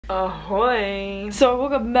Ahoy! So I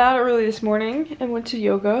woke up mad early this morning and went to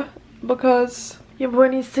yoga because your boy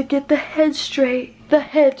needs to get the head straight. The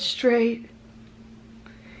head straight.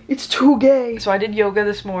 It's too gay. So I did yoga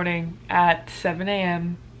this morning at 7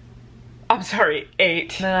 a.m. I'm sorry,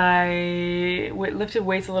 8. And then I lifted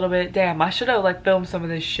weights a little bit. Damn, I should have like filmed some of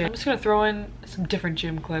this shit. I'm just gonna throw in some different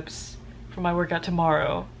gym clips for my workout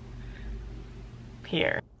tomorrow.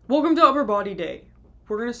 Here. Welcome to Upper Body Day.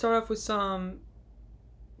 We're gonna start off with some,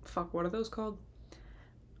 fuck, what are those called?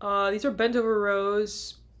 These are bent over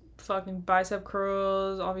rows, fucking bicep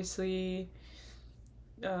curls, obviously,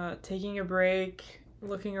 taking a break,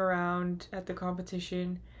 looking around at the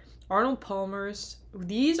competition. Arnold Palmer's.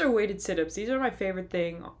 These are weighted sit-ups. These are my favorite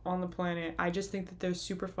thing on the planet. I just think that they're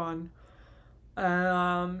super fun.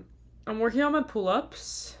 I'm working on my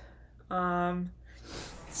pull-ups.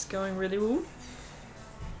 It's going really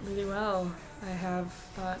well. I have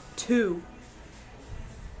 2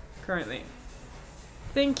 currently.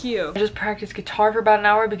 Thank you. I just practiced guitar for about an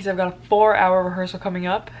hour because I've got a 4-hour rehearsal coming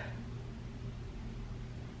up.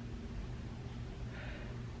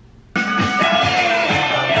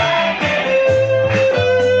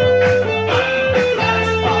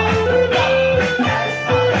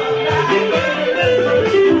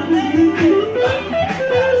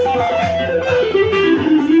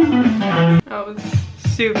 That was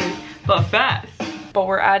stupid, but fast. But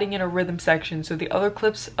we're adding in a rhythm section, so the other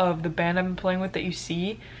clips of the band I've been playing with that you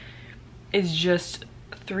see is just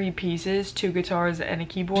 3 pieces, 2 guitars and a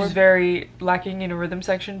keyboard, which is very lacking in a rhythm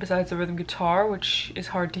section besides the rhythm guitar, which is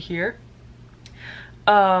hard to hear.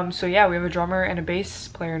 So yeah, we have a drummer and a bass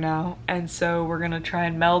player now, and so we're gonna try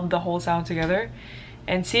and meld the whole sound together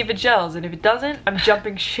and see if it gels, and if it doesn't, I'm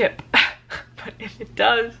jumping ship. But if it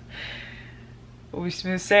does, we'll be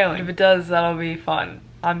smooth sailing. If it does, that'll be fun.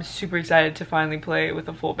 I'm super excited to finally play with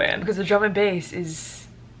a full band because the drum and bass is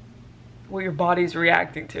what your body's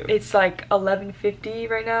reacting to. It's like 11:50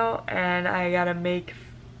 right now and I gotta make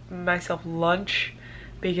myself lunch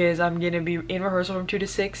because I'm gonna be in rehearsal from 2 to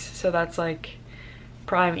 6, so that's like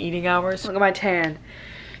prime eating hours. Look at my tan.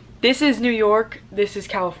 This is New York, this is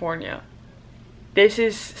California. This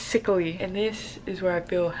is sickly, and this is where I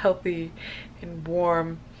feel healthy and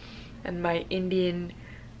warm and my Indian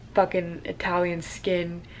fucking Italian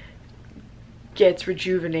skin gets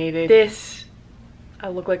rejuvenated. This, I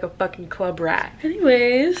look like a fucking club rat.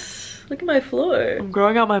 Anyways, look at my floor. I'm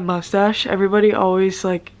growing out my mustache. Everybody always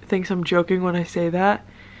like thinks I'm joking when I say that.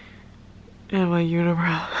 And my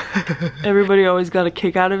unibrow. Everybody always got a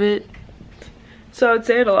kick out of it. So I would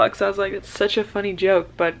say it a lot because I was like, it's such a funny joke,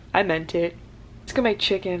 but I meant it. Let's go make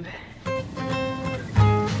chicken.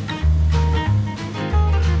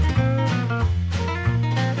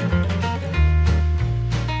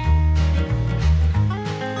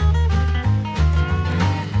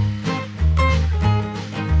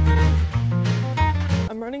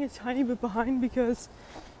 A tiny bit behind because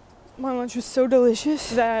my lunch was so delicious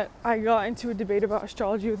that I got into a debate about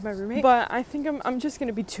astrology with my roommate, but I think I'm just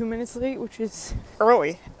gonna be 2 minutes late, which is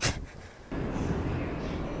early.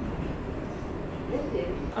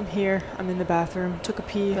 I'm here, I'm in the bathroom, took a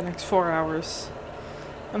pee the next 4 hours.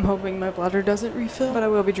 I'm hoping my bladder doesn't refill, but I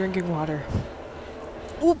will be drinking water.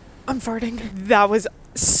 Oop, I'm farting. That was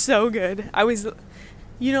so good. I was,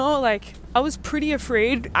 you know, like, I was pretty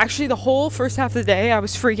afraid. Actually, the whole first half of the day, I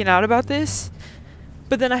was freaking out about this.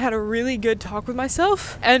 But then I had a really good talk with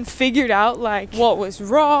myself and figured out, like, what was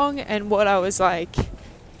wrong and what I was, like,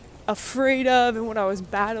 afraid of and what I was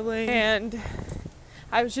battling. And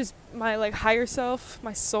I was just, my, like, higher self,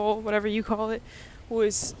 my soul, whatever you call it,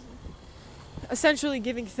 was essentially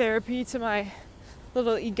giving therapy to my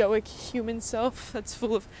little egoic human self that's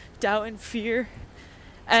full of doubt and fear.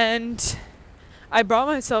 And I brought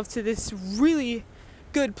myself to this really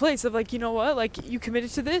good place of like, you know what, like, you committed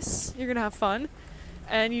to this, you're gonna have fun,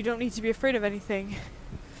 and you don't need to be afraid of anything.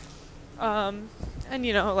 And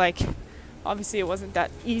you know, like, obviously it wasn't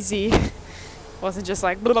that easy. It wasn't just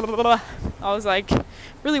like blah, blah, blah, blah. I was like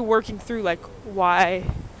really working through like why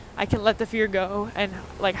I can let the fear go and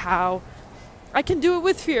like how I can do it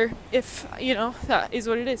with fear if, you know, that is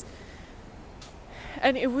what it is.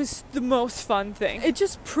 And it was the most fun thing. It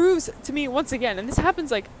just proves to me once again, and this happens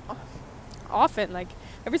like often, like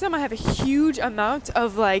every time I have a huge amount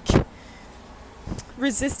of like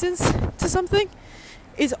resistance to something,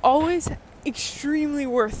 is always extremely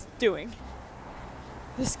worth doing.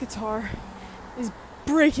 This guitar is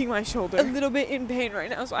breaking my shoulder. A little bit in pain right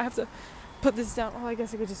now, so I have to put this down. Oh, I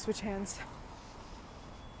guess I could just switch hands.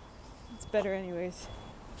 It's better anyways.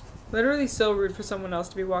 Literally so rude for someone else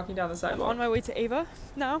to be walking down the sidewalk. I'm on my way to Ava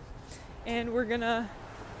now, and we're gonna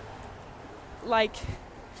like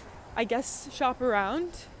I guess, shop around.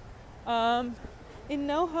 In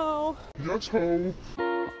NoHo. That's how.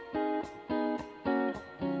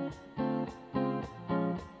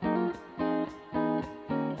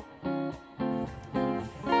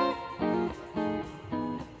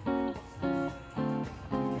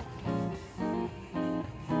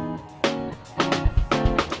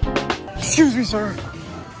 Excuse me, sir.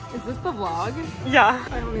 Is this the vlog? Yeah.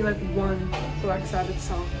 I only like one Black Sabbath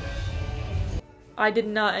song. I did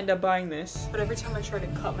not end up buying this, but every time I try to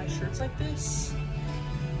cut my shirts like this,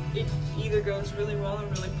 it either goes really well or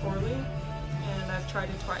really poorly, and I've tried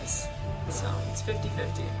it twice, so it's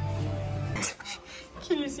 50-50.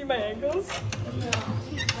 Can you see my ankles?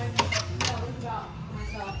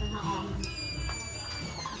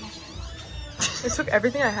 It took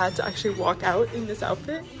everything I had to actually walk out in this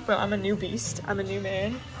outfit, but I'm a new beast, I'm a new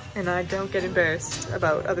man, and I don't get embarrassed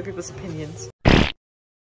about other people's opinions.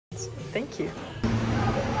 Thank you.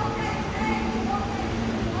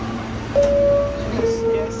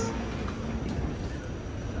 Yes.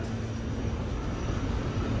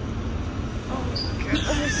 Oh my god,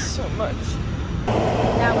 that is so much.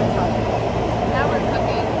 Now we're talking. Now we're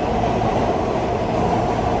cooking.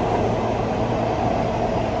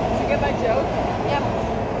 Did you get my joke? Yep,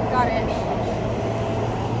 got it.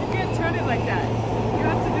 You can't turn it like that. You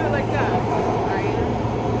have to do it like that. Alright.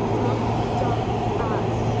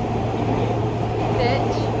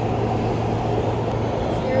 Bitch.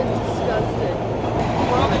 This ear is disgusting.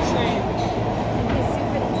 We're on the train. In case you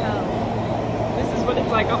couldn't tell. This is what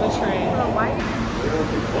it's like on the train. Oh, why?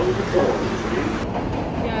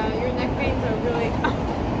 Yeah, your neck veins are really...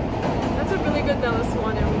 That's a really good Bella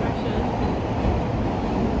Swan impression.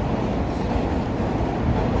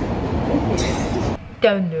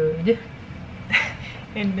 Download.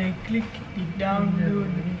 And I click the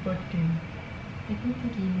download button. I click the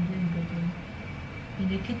download button. And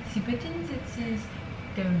I click the button that says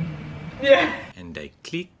download. Yeah. And I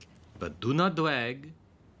click, but do not drag,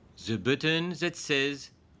 the button that says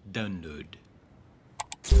download.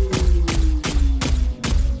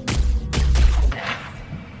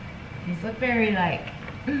 These look very like,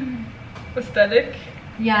 Aesthetic.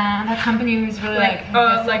 yeah, that company was really like, this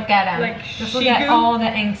will get them. like This will get Shigu? all the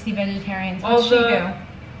angsty vegetarians. All What's the- Shigu?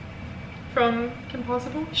 From Kim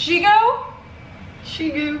Possible? Shigu?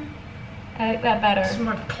 Shigu. I like that better. This is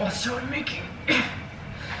my pasta I'm making.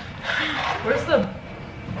 Where's the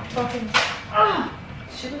fucking...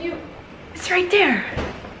 Shouldn't you... It's right there.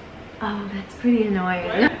 Oh, that's pretty Do I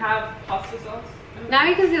annoying. have pasta sauce? Now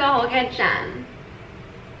you can see the whole kitchen.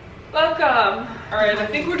 Welcome! Alright, I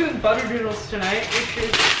think we're doing butter noodles tonight, which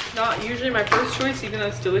is not usually my first choice, even though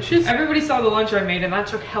it's delicious. Everybody saw the lunch I made, and that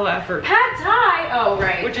took hella effort. Pad Thai. Oh,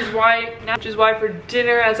 right. Which is why for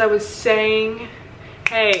dinner, as I was saying,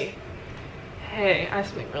 hey, I have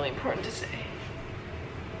something really important to say.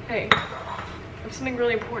 Hey, I have something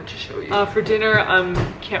really important to show you. For dinner,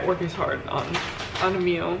 can't work as hard on a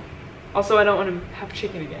meal. Also, I don't want to have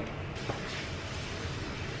chicken again.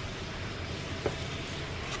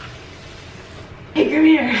 Hey, come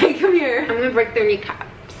here. Hey, come here. I'm gonna break their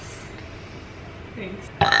kneecaps. Thanks.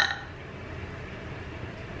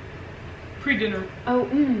 Pre-dinner. Oh,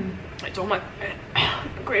 I told my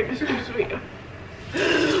grape is too sweet.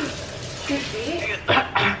 Too sweet?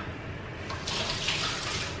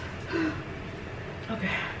 Okay.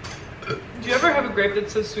 Do you ever have a grape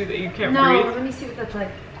that's so sweet that you can't No, breathe? let me see what that's like.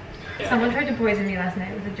 Yeah. Someone tried to poison me last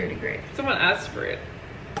night with a dirty grape. Someone asked for it.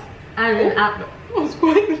 And was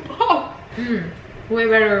going to pop. way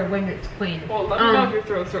better when it's clean. Well, let me know if your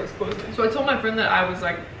throat starts closing. So I told my friend that I was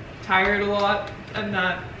like tired a lot and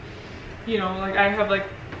that, you know, like I have like,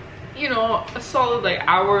 you know, a solid like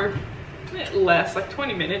hour, less, like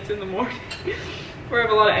 20 minutes in the morning where I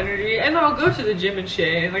have a lot of energy, and I'll go to the gym and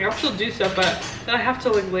shit, and like I'll still do stuff, but then I have to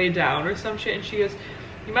like lay down or some shit. And she goes,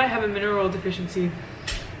 you might have a mineral deficiency.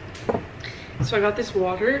 So I got this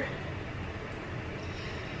water.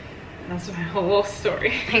 That's my whole little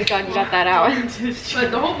story. Thank God you got that out.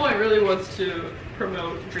 But the whole point really was to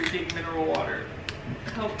promote drinking mineral water.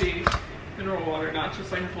 Healthy mineral water, not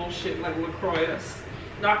just like bullshit like LaCroix. That's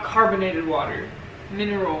not carbonated water.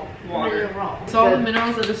 Mineral water. Mineral. So all the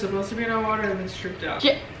minerals that are supposed to be in our water have been stripped out.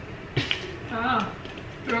 Yeah. Ah.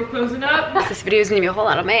 Throat closing up. This video is gonna be a whole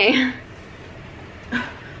lot of me.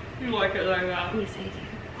 You like it like that. Yes, I do.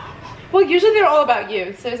 Well, usually they're all about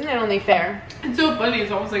you, so isn't it only fair? It's so funny,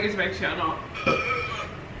 it's almost like it's my channel.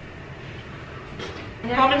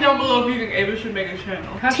 Comment down below if you think Ava should make a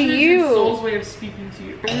channel. To you. It's Soul's way of speaking to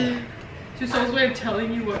you. It's Soul's way of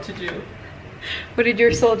telling you what to do. What did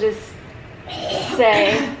your soul just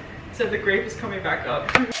say? Said the grape is coming back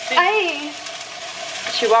up. I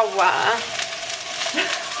Chihuahua.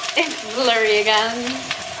 It's blurry again.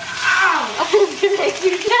 Ow! To make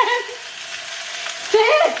you dead.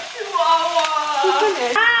 Sit!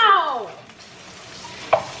 Chihuahua! Ow!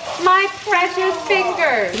 My precious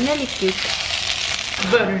fingers.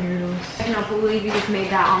 Butter noodles. I cannot believe you just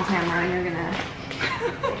made that on camera and you're gonna...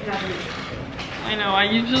 I know, I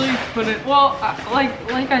usually put it, well,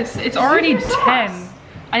 like I said, it's already 10.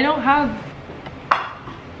 I don't have...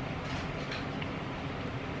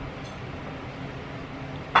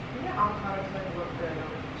 Avocado's gonna look good on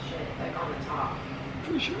shit, like on the top.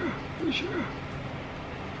 For sure, for sure.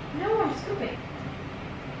 No, I'm scooping.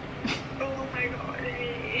 Oh my god.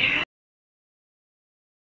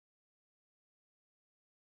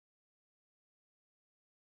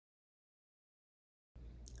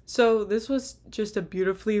 So this was just a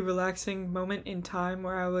beautifully relaxing moment in time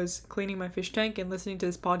where I was cleaning my fish tank and listening to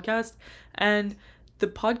this podcast, and the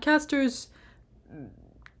podcaster's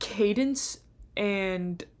cadence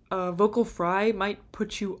and vocal fry might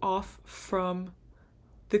put you off from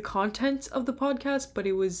the contents of the podcast, but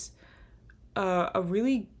it was a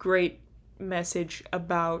really great message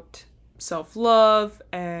about self-love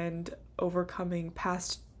and overcoming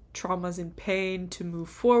past traumas and pain to move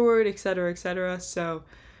forward, etc., etc. So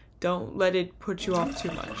don't let it put you off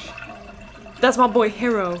too much. That's my boy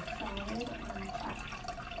Hero.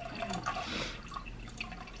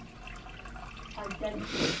 Are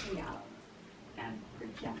dedicated reality and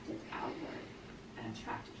project it outward and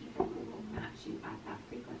attract people who will match you at that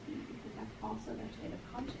frequency, because that's also their state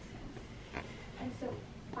of consciousness. And so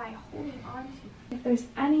by holding on to, if there's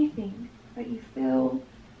anything that you feel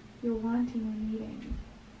you're wanting or needing,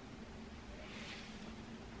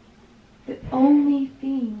 the only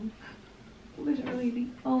thing, literally the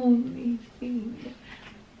only thing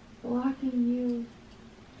blocking you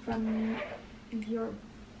from your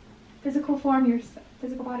physical form, your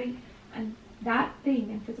physical body, and that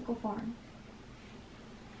thing in physical form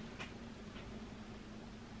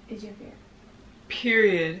is your fear.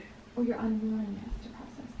 Period. Or your unwillingness to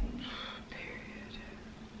process pain. Period.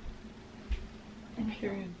 And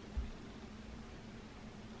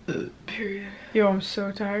Period. Period. Yo, I'm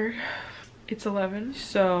so tired. It's 11,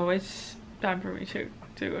 so it's time for me to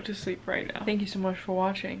go to sleep right now. Thank you so much for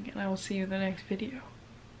watching, and I will see you in the next video.